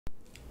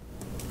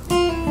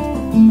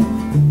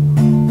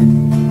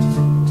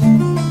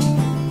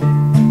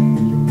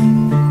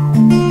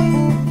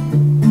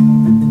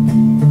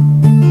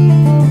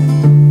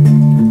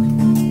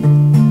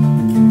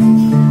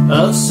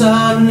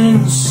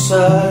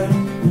inside.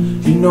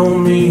 You know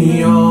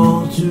me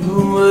all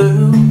too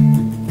well.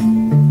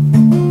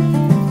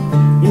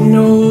 You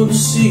know the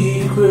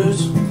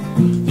secrets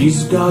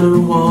these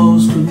guarded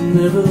walls could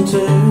never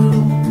tell.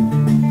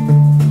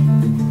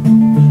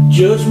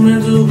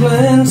 Judgmental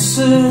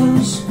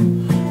glances,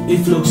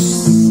 if looks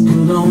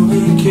could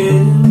only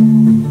kill.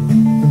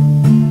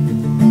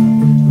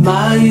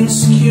 My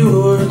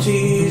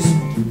insecurities,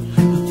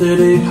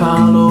 pathetic,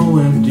 hollow,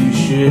 empty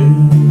shell.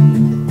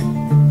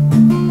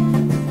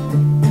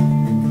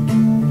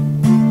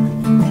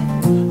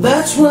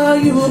 That's why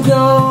you were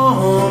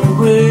gone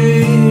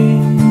away.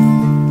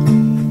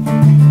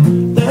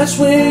 That's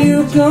where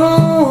you're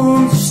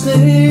going to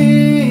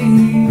stay.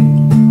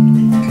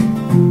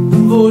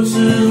 The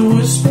voices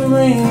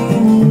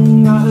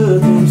whispering, I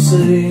heard them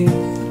say,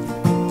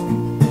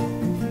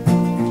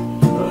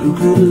 who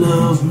could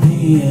love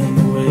me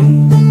anyway?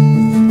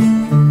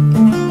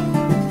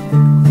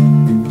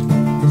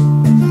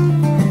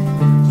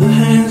 The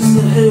hands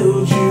that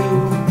held you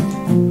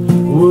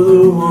were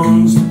the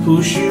ones to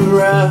push you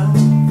around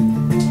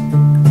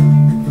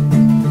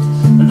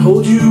and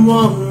hold you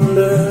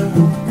under.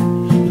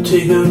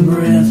 Take a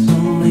breath,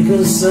 don't make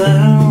a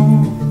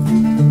sound.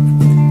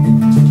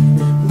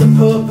 The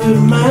puppet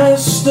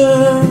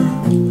master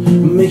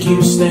make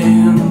you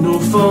stand or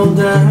fall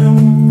down.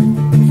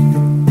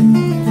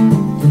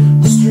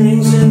 The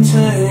strings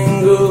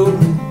entangled,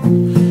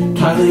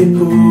 tightly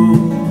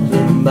pulled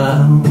and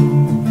bound.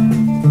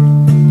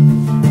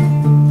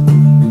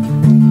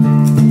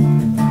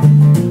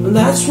 And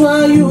that's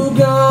why you were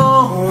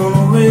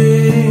gone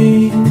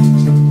away.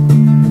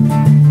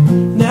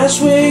 That's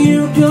where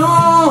you're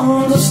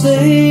gone to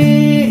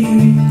stay.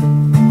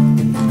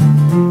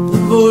 The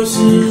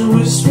voices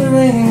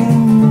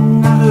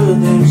whispering, I heard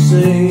them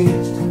say.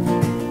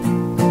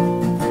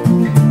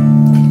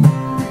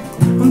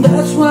 And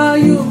that's why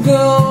you're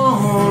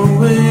gone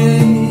away.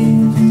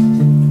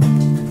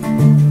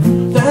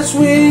 That's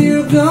where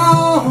you're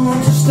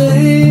gone to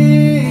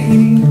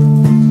stay.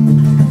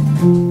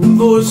 The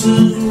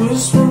voices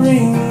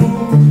whispering,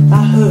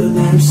 I heard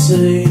them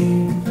say.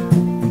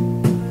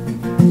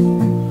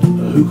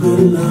 Who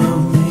could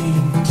love me?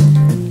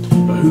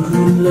 Who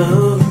could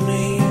love me?